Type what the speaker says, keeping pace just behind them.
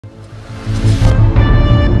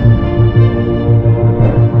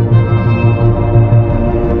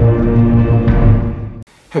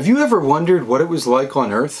Have you ever wondered what it was like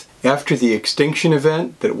on Earth after the extinction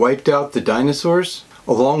event that wiped out the dinosaurs,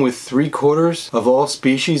 along with 3/4 of all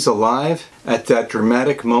species alive at that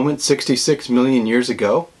dramatic moment 66 million years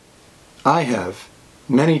ago? I have,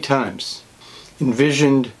 many times,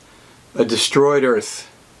 envisioned a destroyed Earth,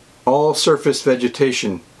 all surface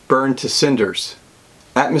vegetation burned to cinders,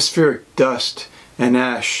 atmospheric dust and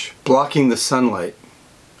ash blocking the sunlight,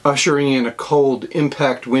 ushering in a cold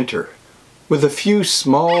impact winter, with a few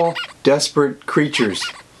small, desperate creatures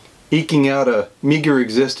eking out a meager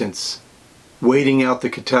existence, waiting out the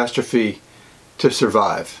catastrophe to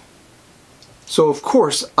survive. So of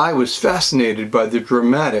course I was fascinated by the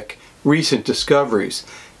dramatic recent discoveries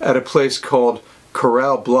at a place called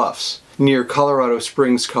Corral Bluffs near Colorado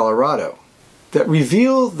Springs, Colorado, that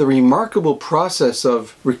reveal the remarkable process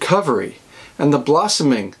of recovery and the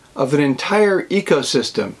blossoming of an entire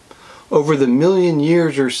ecosystem over the million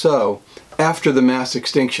years or so after the mass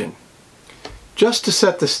extinction. Just to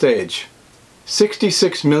set the stage,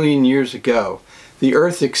 66 million years ago, the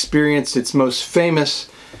Earth experienced its most famous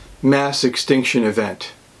mass extinction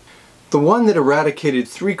event, the one that eradicated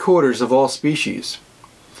 3/4 of all species,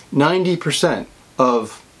 90%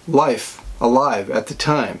 of life alive at the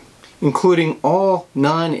time, including all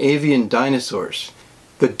non-avian dinosaurs,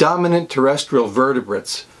 the dominant terrestrial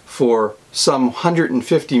vertebrates for some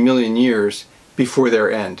 150 million years before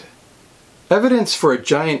their end. Evidence for a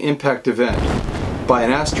giant impact event by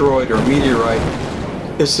an asteroid or meteorite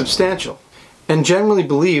is substantial and generally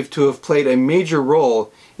believed to have played a major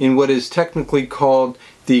role in what is technically called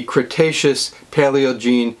the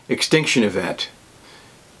Cretaceous-Paleogene extinction event.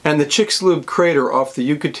 And the Chicxulub crater off the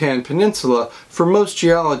Yucatan Peninsula, for most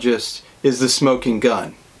geologists, is the smoking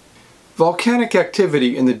gun. Volcanic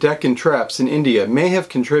activity in the Deccan Traps in India may have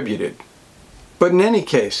contributed. But in any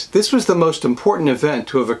case, this was the most important event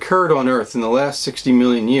to have occurred on Earth in the last 60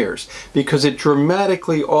 million years because it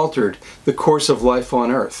dramatically altered the course of life on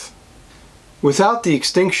Earth. Without the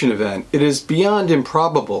extinction event, it is beyond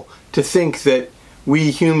improbable to think that we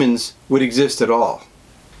humans would exist at all.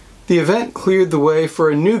 The event cleared the way for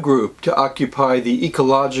a new group to occupy the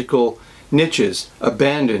ecological niches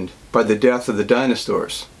abandoned by the death of the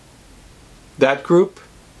dinosaurs. That group?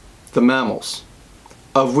 The mammals,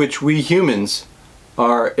 of which we humans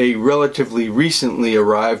are a relatively recently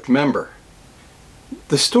arrived member.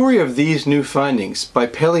 The story of these new findings by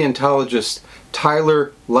paleontologist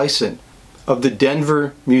Tyler Lyson of the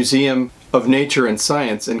Denver Museum of Nature and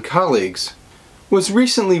Science and colleagues was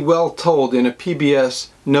recently well told in a PBS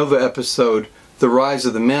Nova episode, The Rise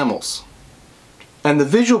of the Mammals. And the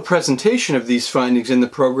visual presentation of these findings in the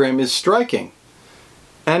program is striking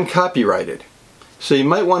and copyrighted, so you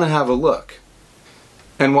might want to have a look.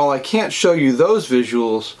 And while I can't show you those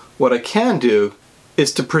visuals, what I can do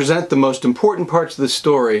is to present the most important parts of the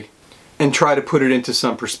story and try to put it into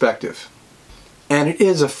some perspective. And it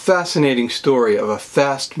is a fascinating story of a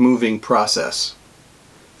fast-moving process.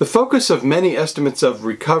 The focus of many estimates of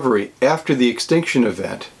recovery after the extinction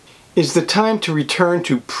event is the time to return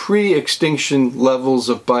to pre-extinction levels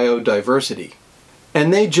of biodiversity.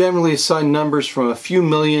 And they generally assign numbers from a few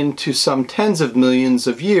million to some tens of millions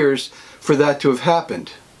of years for that to have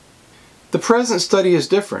happened. The present study is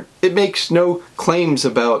different. It makes no claims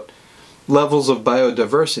about levels of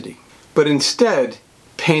biodiversity, but instead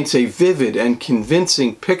paints a vivid and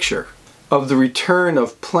convincing picture of the return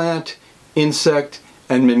of plant, insect,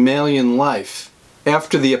 and mammalian life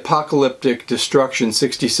after the apocalyptic destruction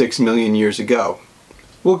 66 million years ago.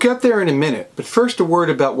 We'll get there in a minute, but first a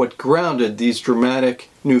word about what grounded these dramatic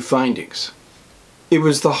new findings. It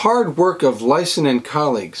was the hard work of Lyson and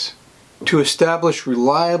colleagues to establish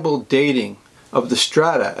reliable dating of the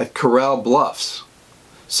strata at Corral Bluffs,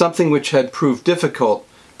 something which had proved difficult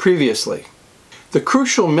previously. The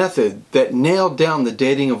crucial method that nailed down the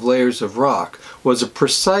dating of layers of rock was a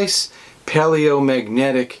precise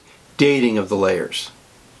paleomagnetic dating of the layers,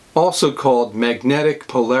 also called magnetic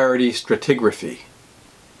polarity stratigraphy.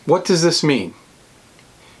 What does this mean?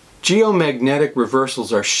 Geomagnetic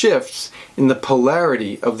reversals are shifts in the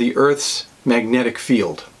polarity of the Earth's magnetic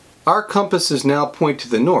field. Our compasses now point to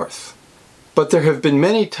the north, but there have been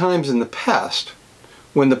many times in the past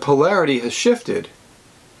when the polarity has shifted,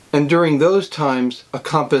 and during those times a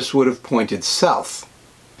compass would have pointed south.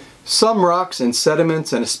 Some rocks and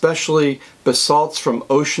sediments, and especially basalts from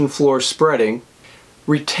ocean floor spreading,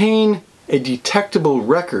 retain a detectable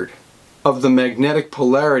record of the magnetic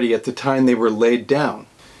polarity at the time they were laid down,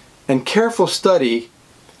 and careful study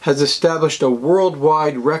has established a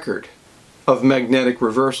worldwide record of magnetic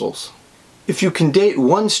reversals. If you can date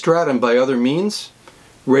one stratum by other means,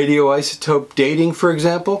 radioisotope dating for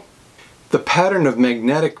example, the pattern of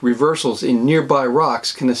magnetic reversals in nearby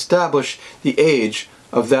rocks can establish the age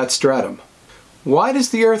of that stratum. Why does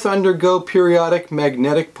the Earth undergo periodic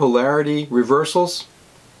magnetic polarity reversals?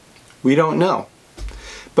 We don't know.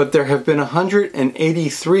 But there have been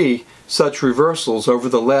 183 such reversals over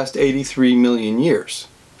the last 83 million years.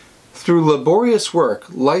 Through laborious work,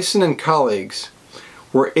 Lyson and colleagues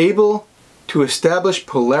were able to establish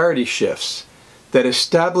polarity shifts that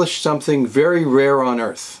establish something very rare on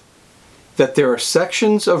Earth, that there are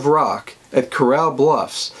sections of rock at Corral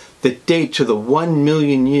Bluffs that date to the 1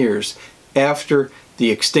 million years after the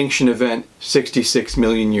extinction event 66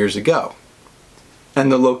 million years ago.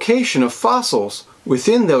 And the location of fossils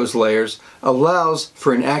within those layers allows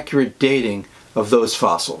for an accurate dating of those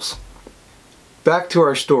fossils. Back to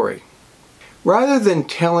our story. Rather than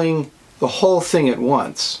telling the whole thing at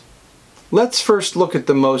once, let's first look at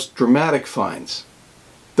the most dramatic finds,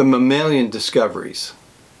 the mammalian discoveries.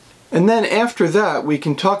 And then after that, we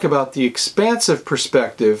can talk about the expansive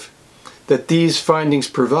perspective that these findings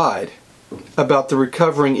provide about the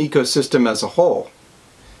recovering ecosystem as a whole.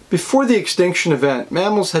 Before the extinction event,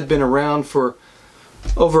 mammals had been around for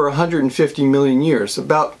over 150 million years,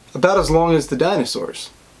 about as long as the dinosaurs.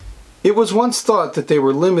 It was once thought that they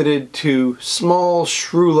were limited to small,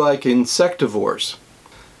 shrew-like insectivores.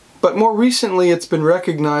 But more recently it's been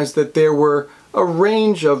recognized that there were a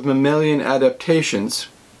range of mammalian adaptations,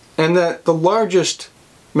 and that the largest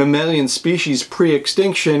mammalian species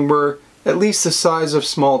pre-extinction were at least the size of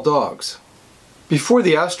small dogs. Before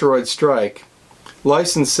the asteroid strike,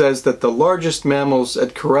 Lyson says that the largest mammals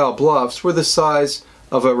at Corral Bluffs were the size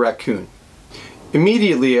of a raccoon.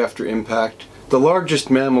 Immediately after impact, the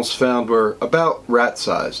largest mammals found were about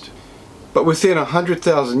rat-sized. But within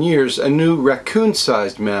 100,000 years, a new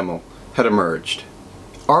raccoon-sized mammal had emerged.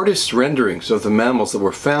 Artists' renderings of the mammals that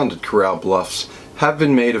were found at Corral Bluffs have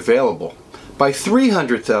been made available. By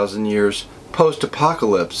 300,000 years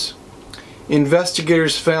post-apocalypse,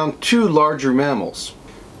 investigators found two larger mammals.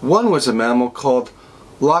 One was a mammal called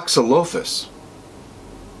Loxolophus.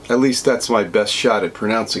 At least that's my best shot at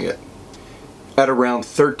pronouncing it. At around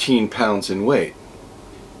 13 pounds in weight.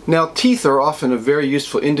 Now, teeth are often a very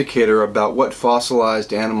useful indicator about what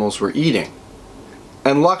fossilized animals were eating.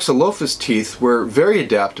 And Loxolophus teeth were very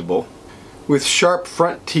adaptable, with sharp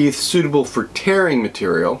front teeth suitable for tearing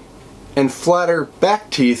material, and flatter back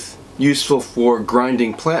teeth useful for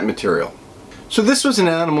grinding plant material. So this was an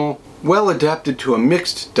animal well adapted to a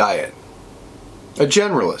mixed diet, a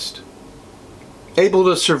generalist, able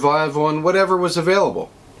to survive on whatever was available,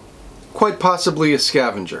 quite possibly a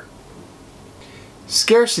scavenger.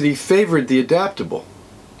 Scarcity favored the adaptable,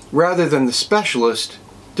 rather than the specialist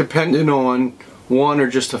dependent on one or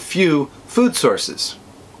just a few food sources.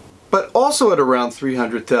 But also at around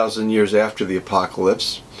 300,000 years after the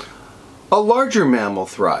apocalypse, a larger mammal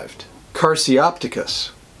thrived,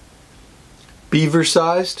 Carciopticus.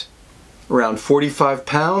 Beaver-sized, around 45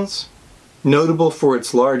 pounds, notable for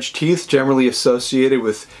its large teeth generally associated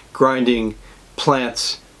with grinding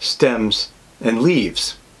plants, stems, and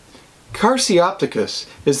leaves. Carciopticus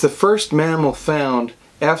is the first mammal found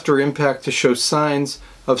after impact to show signs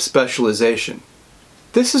of specialization.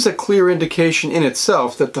 This is a clear indication in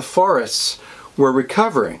itself that the forests were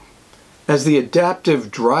recovering, as the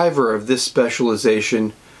adaptive driver of this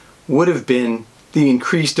specialization would have been the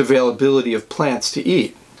increased availability of plants to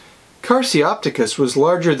eat. Carciopticus was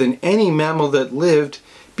larger than any mammal that lived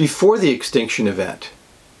before the extinction event.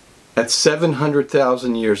 At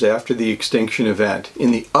 700,000 years after the extinction event,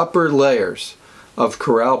 in the upper layers of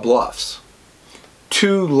Corral Bluffs,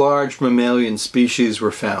 two large mammalian species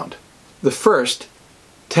were found. The first,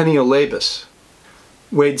 Teniolabus,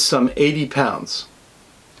 weighed some 80 pounds,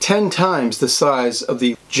 10 times the size of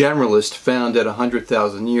the generalist found at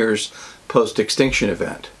 100,000 years post-extinction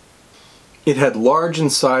event. It had large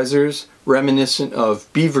incisors reminiscent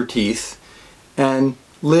of beaver teeth and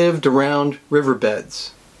lived around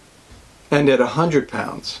riverbeds. And at 100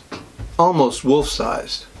 pounds, almost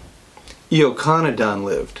wolf-sized, Ioconodon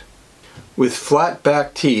lived, with flat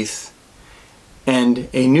back teeth and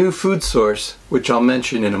a new food source which I'll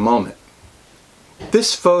mention in a moment.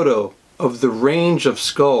 This photo of the range of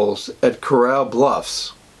skulls at Corral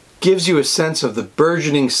Bluffs gives you a sense of the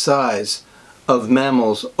burgeoning size of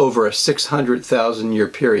mammals over a 600,000 year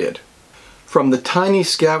period. From the tiny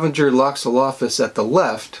scavenger Loxolophus at the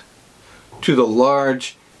left to the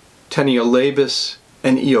large Teniolabus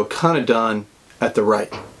and Ioconodon at the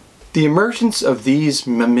right. The emergence of these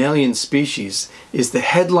mammalian species is the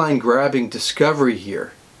headline-grabbing discovery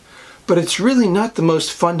here, but it's really not the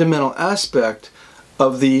most fundamental aspect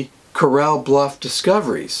of the Corral Bluff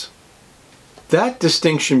discoveries. That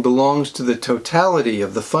distinction belongs to the totality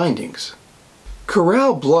of the findings.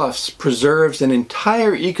 Corral Bluffs preserves an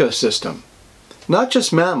entire ecosystem, not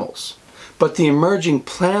just mammals, but the emerging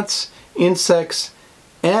plants, insects,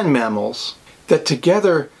 and mammals that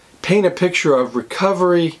together paint a picture of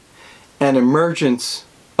recovery and emergence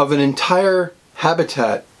of an entire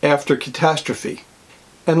habitat after catastrophe.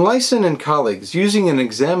 And Lyson and colleagues, using an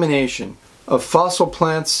examination of fossil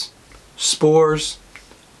plants, spores,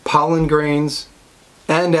 pollen grains,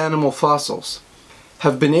 and animal fossils,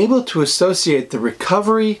 have been able to associate the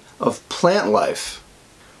recovery of plant life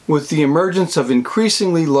with the emergence of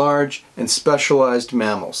increasingly large and specialized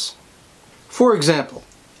mammals. For example,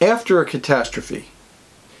 after a catastrophe,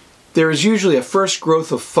 there is usually a first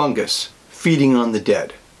growth of fungus feeding on the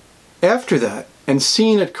dead. After that, and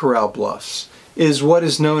seen at Corral Bluffs, is what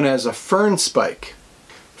is known as a fern spike.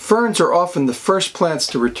 Ferns are often the first plants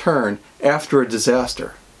to return after a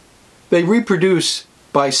disaster. They reproduce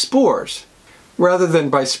by spores rather than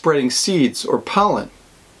by spreading seeds or pollen.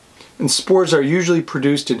 And spores are usually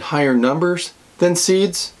produced in higher numbers than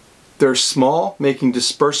seeds. They're small, making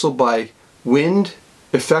dispersal by wind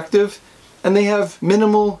effective, and they have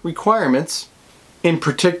minimal requirements, in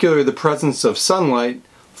particular the presence of sunlight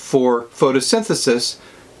for photosynthesis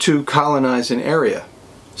to colonize an area.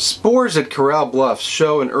 Spores at Corral Bluffs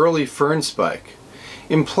show an early fern spike,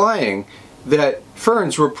 implying that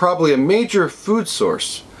ferns were probably a major food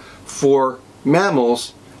source for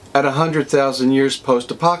mammals at 100,000 years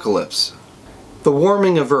post-apocalypse. The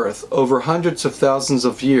warming of Earth over hundreds of thousands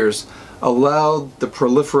of years allowed the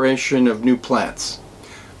proliferation of new plants.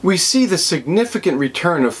 We see the significant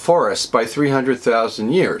return of forests by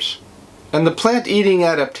 300,000 years, and the plant-eating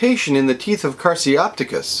adaptation in the teeth of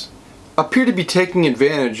Carciopticus appear to be taking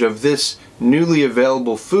advantage of this newly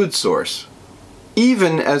available food source,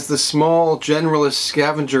 even as the small generalist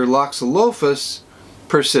scavenger Loxolophus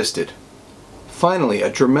persisted. Finally, a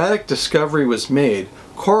dramatic discovery was made,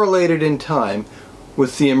 correlated in time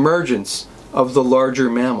with the emergence of the larger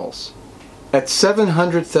mammals. At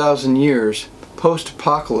 700,000 years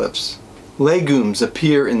post-apocalypse, legumes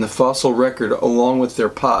appear in the fossil record along with their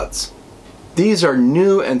pods. These are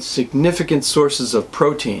new and significant sources of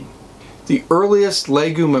protein. The earliest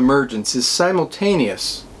legume emergence is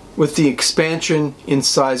simultaneous with the expansion in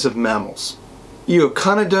size of mammals.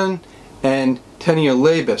 Eoconodon and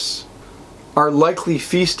Teniolabus are likely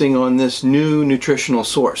feasting on this new nutritional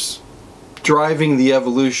source, driving the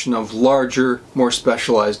evolution of larger, more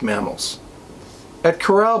specialized mammals. At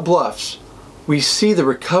Corral Bluffs, we see the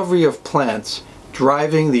recovery of plants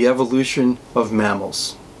driving the evolution of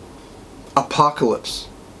mammals. Apocalypse,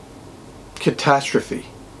 catastrophe,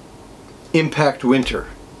 impact winter.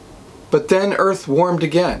 But then Earth warmed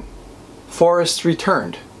again. Forests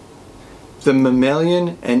returned. The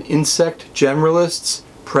mammalian and insect generalists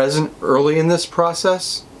present early in this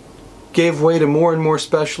process gave way to more and more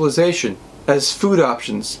specialization as food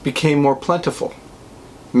options became more plentiful.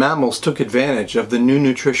 Mammals took advantage of the new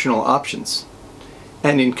nutritional options,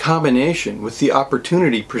 and in combination with the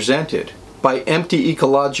opportunity presented by empty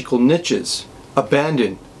ecological niches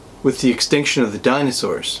abandoned with the extinction of the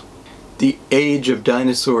dinosaurs, the age of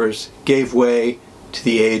dinosaurs gave way to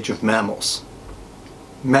the age of mammals.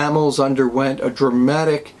 Mammals underwent a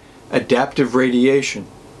dramatic adaptive radiation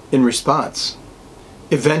in response,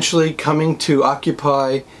 eventually coming to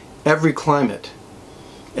occupy every climate,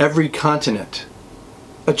 every continent,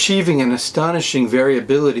 achieving an astonishing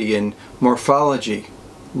variability in morphology,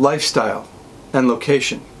 lifestyle, and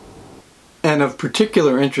location. And of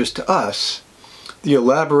particular interest to us, the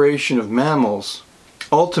elaboration of mammals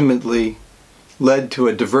ultimately led to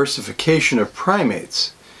a diversification of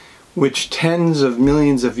primates, which tens of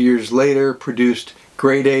millions of years later produced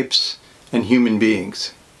great apes and human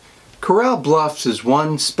beings. Corral Bluffs is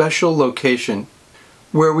one special location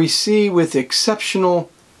where we see with exceptional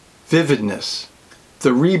vividness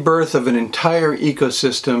the rebirth of an entire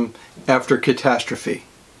ecosystem after catastrophe.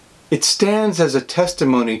 It stands as a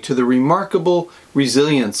testimony to the remarkable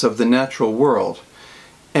resilience of the natural world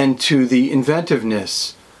and to the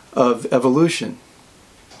inventiveness of evolution.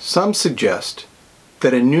 Some suggest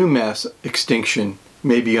that a new mass extinction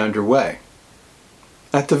may be underway.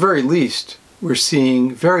 At the very least, we're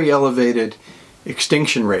seeing very elevated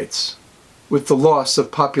extinction rates, with the loss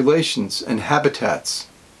of populations and habitats,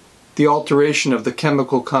 the alteration of the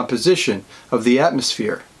chemical composition of the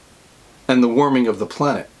atmosphere, and the warming of the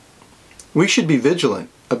planet. We should be vigilant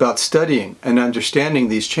about studying and understanding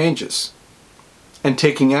these changes, and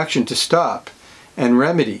taking action to stop and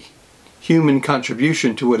remedy human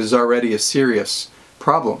contribution to what is already a serious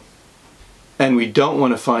problem. And we don't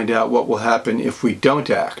want to find out what will happen if we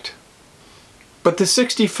don't act. But the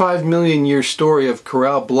 65 million year story of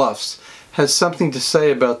Corral Bluffs has something to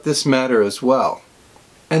say about this matter as well.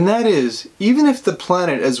 And that is, even if the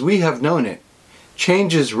planet as we have known it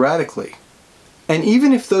changes radically, and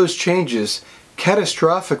even if those changes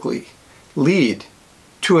catastrophically lead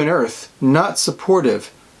to an Earth not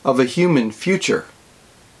supportive of a human future,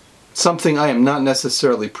 something I am not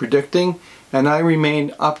necessarily predicting, and I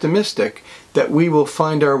remain optimistic that we will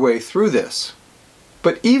find our way through this.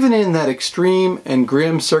 But even in that extreme and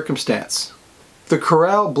grim circumstance, the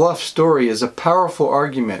Corral Bluff story is a powerful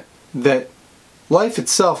argument that life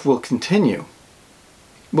itself will continue,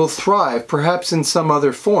 will thrive perhaps in some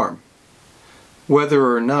other form,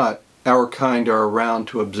 whether or not our kind are around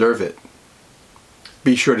to observe it.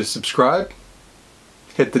 Be sure to subscribe,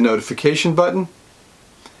 hit the notification button,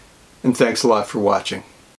 and thanks a lot for watching.